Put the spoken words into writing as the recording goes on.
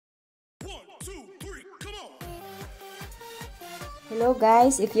Hello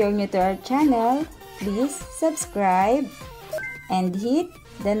guys, if you're new to our channel, please subscribe and hit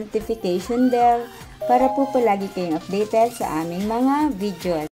the notification bell para po palagi kayong updated sa aming mga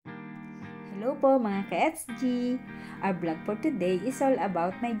videos. Hello po mga ka-SG! Our vlog for today is all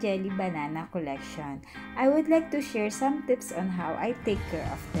about my jelly banana collection. I would like to share some tips on how I take care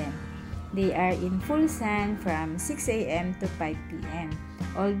of them. They are in full sun from 6 AM to 5 PM.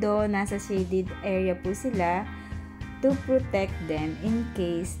 Although nasa shaded area po sila to protect them in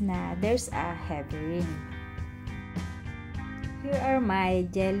case na there's a heavy rain. Here are my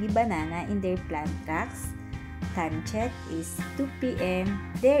jelly banana in their plant racks. Time check is 2 PM.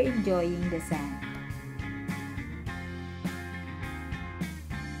 They're enjoying the sun.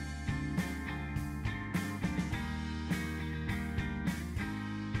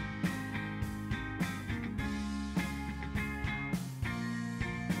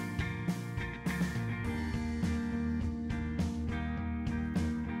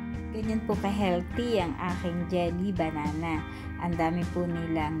 Ganyan po ka-healthy ang aking jelly banana. Ang dami po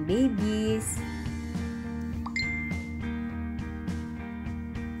nilang babies.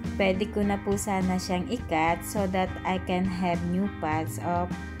 Pwede ko na po sana siyang ikat so that I can have new pots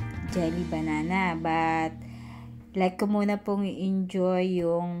of jelly banana. But, like ko muna pong i-enjoy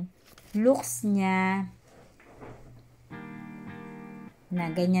yung looks niya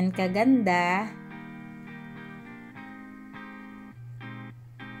na ganyan kaganda.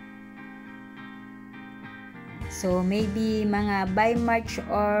 So, maybe mga by March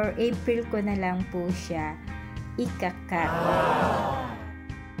or April ko na lang po siya ikakat.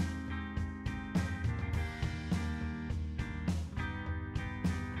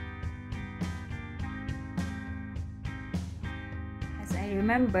 As I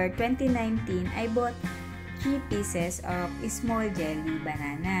remember, 2019, I bought 3 pieces of small jelly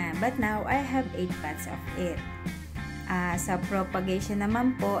banana. But now, I have 8 pots of it. Sa propagation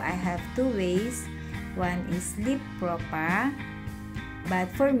naman po, I have 2 ways. One is leaf propa, but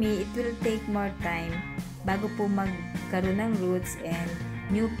for me, it will take more time bago po magkaroon ng roots and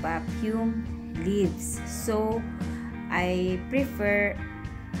new pop yung leaves. So, I prefer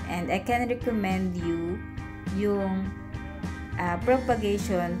and I can recommend you yung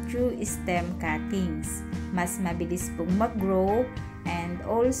propagation through stem cuttings. Mas mabilis pong mag-grow and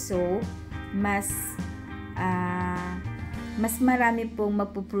also mas marami pong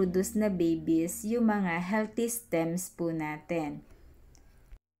mapuproduce na babies yung mga healthy stems po natin.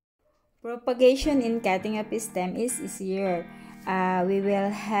 Propagation in cutting up stem is easier. We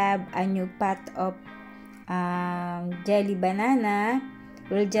will have a new pot of jelly banana.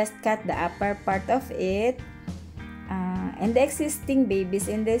 We'll just cut the upper part of it. And the existing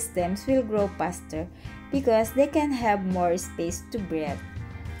babies in the stems will grow faster because they can have more space to breathe.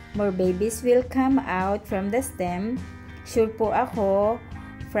 More babies will come out from the stem. Sure po ako,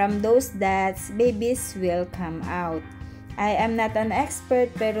 from those dots, babies will come out. I am not an expert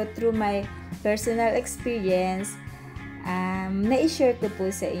pero through my personal experience, na-share ko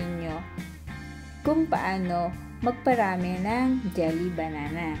po sa inyo kung paano magparami ng jelly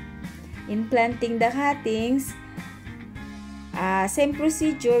banana. In planting the cuttings, same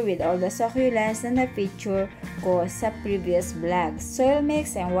procedure with all the succulents na na-feature ko sa previous vlogs. Soil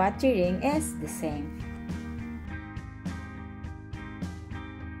mix and watering is the same.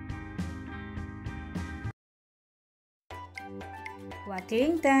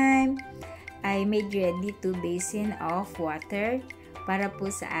 Watering time! I made ready 2 basin of water para po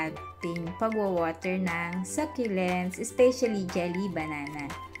sa ating pagwawater ng succulents, especially jelly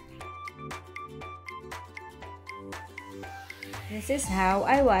banana. This is how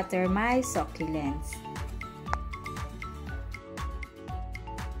I water my succulents.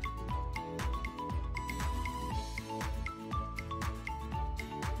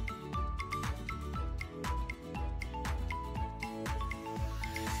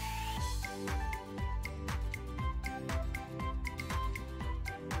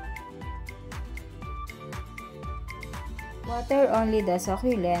 Water only the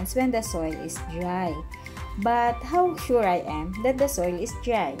succulents when the soil is dry. But how sure I am that the soil is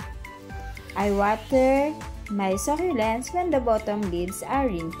dry? I water my succulents when the bottom leaves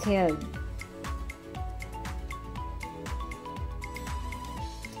are wrinkled.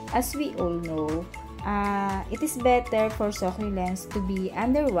 As we all know, it is better for succulents to be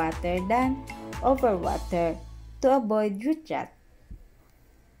underwater than overwater to avoid root rot.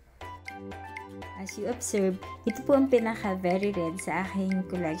 As you observe, ito po ang pinaka-very red sa aking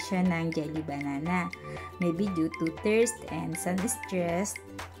collection ng jelly banana. Maybe due to thirst and sun stress.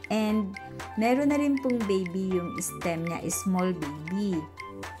 And meron na rin pong baby yung stem niya, small baby.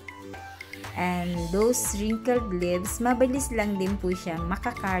 And those wrinkled leaves, mabilis lang din po siyang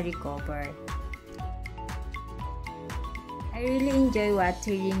makaka-recover. I really enjoy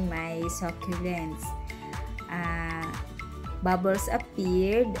watering my succulents. Bubbles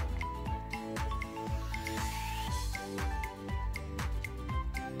appeared.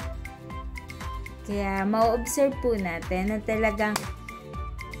 Kaya ma-observe po natin na talagang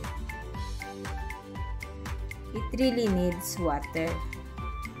it really needs water.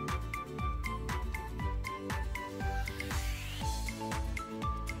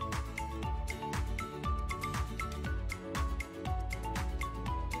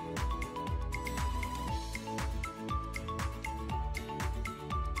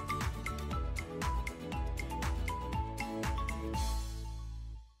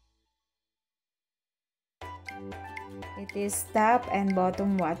 It is top and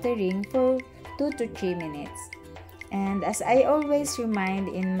bottom watering for 2 to 3 minutes. And as I always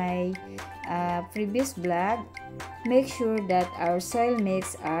remind in my previous vlog, make sure that our soil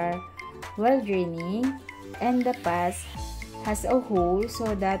mix are well draining and the pot has a hole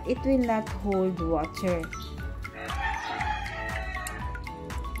so that it will not hold water.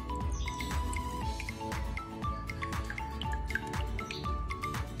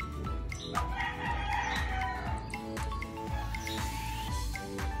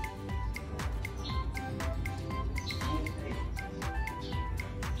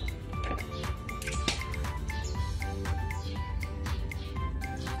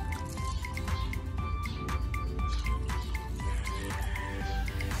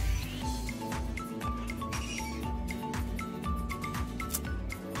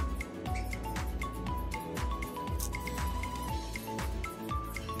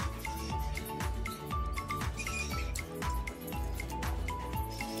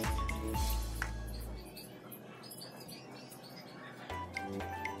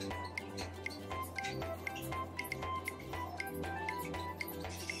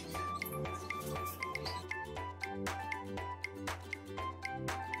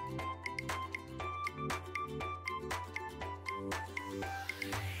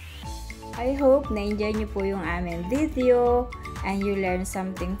 I hope na-enjoy nyo po yung aming video and you learn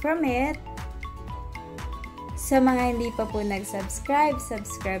something from it. Sa mga hindi pa po nag-subscribe,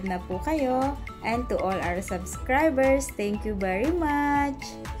 subscribe na po kayo. And to all our subscribers, thank you very much!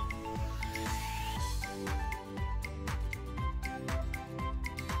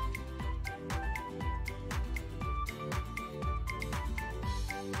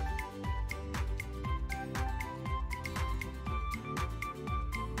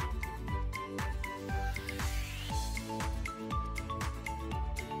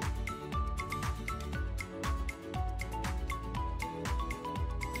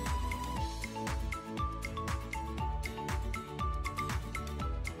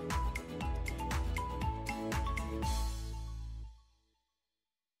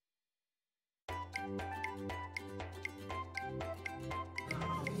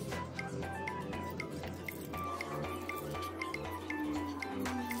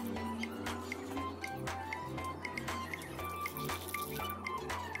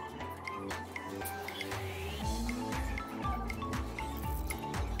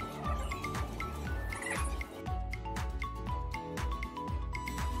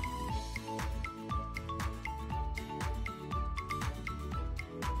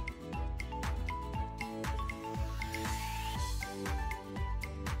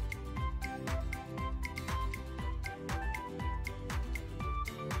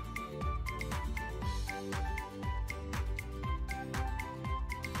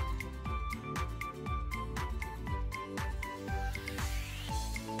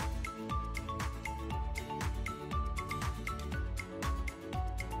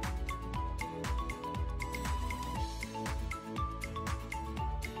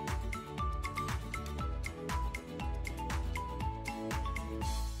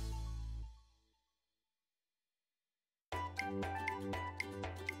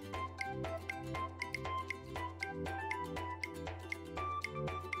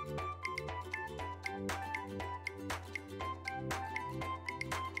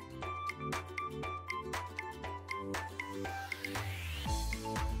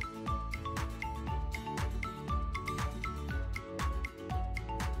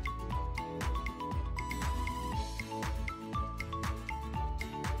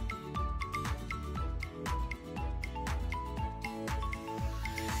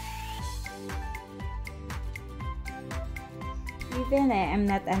 Even I am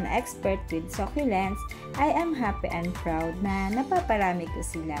not an expert with succulents, I am happy and proud na napaparami ko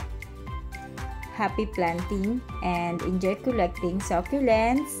sila. Happy planting and enjoy collecting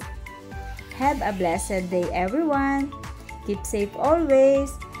succulents. Have a blessed day, everyone. Keep safe always.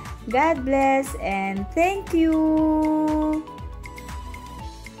 God bless and thank you.